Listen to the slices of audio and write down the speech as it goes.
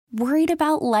Worried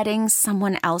about letting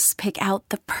someone else pick out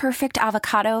the perfect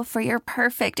avocado for your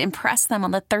perfect impress them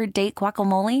on the third date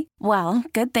guacamole? Well,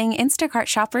 good thing Instacart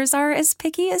shoppers are as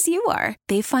picky as you are.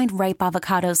 They find ripe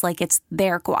avocados like it's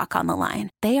their guac on the line.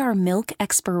 They are milk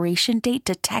expiration date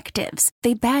detectives.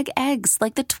 They bag eggs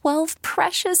like the 12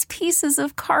 precious pieces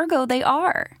of cargo they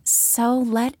are. So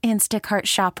let Instacart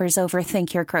shoppers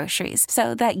overthink your groceries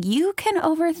so that you can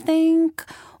overthink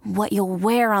what you'll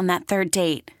wear on that third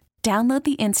date. Download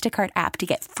the Instacart app to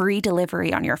get free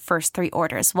delivery on your first 3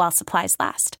 orders while supplies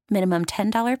last. Minimum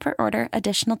 $10 per order.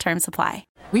 Additional terms apply.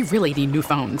 We really need new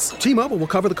phones. T-Mobile will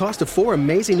cover the cost of 4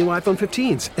 amazing new iPhone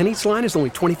 15s, and each line is only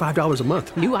 $25 a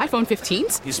month. New iPhone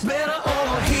 15s? It's better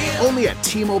over here. Only at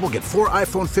T-Mobile, get 4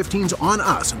 iPhone 15s on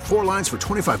us and 4 lines for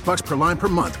 $25 per line per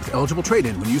month with eligible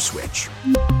trade-in when you switch.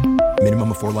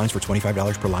 Minimum of 4 lines for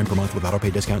 $25 per line per month with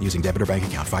autopay discount using debit or bank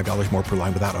account. $5 more per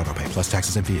line without autopay, plus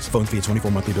taxes and fees. Phone fee at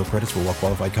 24 monthly bill credits for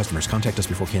well-qualified customers. Contact us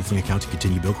before canceling account to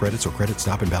continue bill credits or credit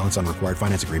stop and balance on required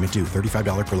finance agreement due.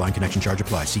 $35 per line connection charge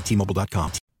applies. See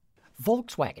T-Mobile.com.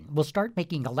 Volkswagen will start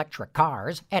making electric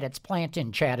cars at its plant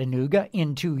in Chattanooga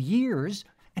in 2 years,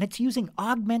 and it's using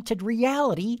augmented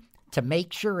reality to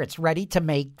make sure it's ready to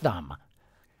make them.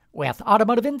 With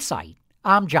Automotive Insight,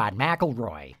 I'm John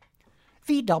McElroy.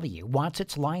 VW wants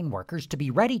its line workers to be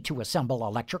ready to assemble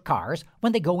electric cars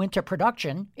when they go into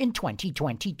production in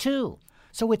 2022.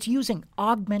 So it's using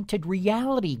augmented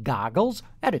reality goggles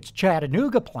at its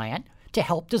Chattanooga plant to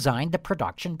help design the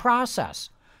production process.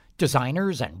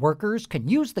 Designers and workers can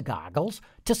use the goggles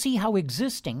to see how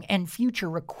existing and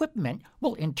future equipment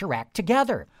will interact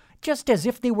together, just as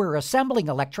if they were assembling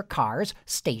electric cars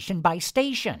station by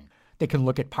station. They can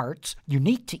look at parts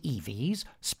unique to EVs,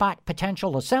 spot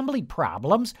potential assembly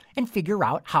problems, and figure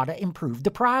out how to improve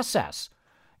the process.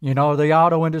 You know, the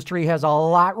auto industry has a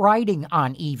lot riding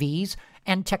on EVs,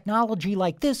 and technology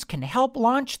like this can help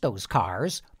launch those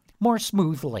cars more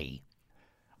smoothly.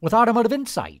 With Automotive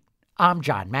Insight, I'm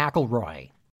John McElroy.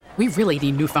 We really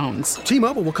need new phones.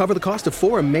 T-Mobile will cover the cost of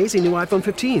 4 amazing new iPhone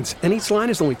 15s, and each line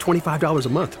is only $25 a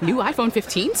month. New iPhone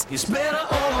 15s? It's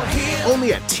better over here.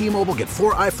 Only at T-Mobile, get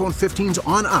 4 iPhone 15s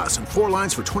on us and 4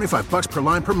 lines for $25 per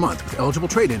line per month with eligible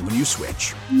trade-in when you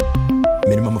switch.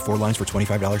 Minimum of 4 lines for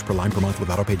 $25 per line per month with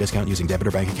autopay discount using debit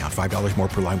or bank account. $5 more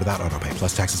per line without autopay,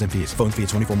 plus taxes and fees. Phone fee at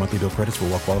 24 monthly bill credits for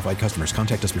well-qualified customers.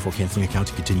 Contact us before canceling account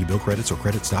to continue bill credits or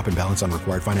credit stop and balance on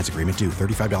required finance agreement due.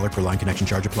 $35 per line connection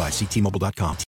charge applies. See T-Mobile.com.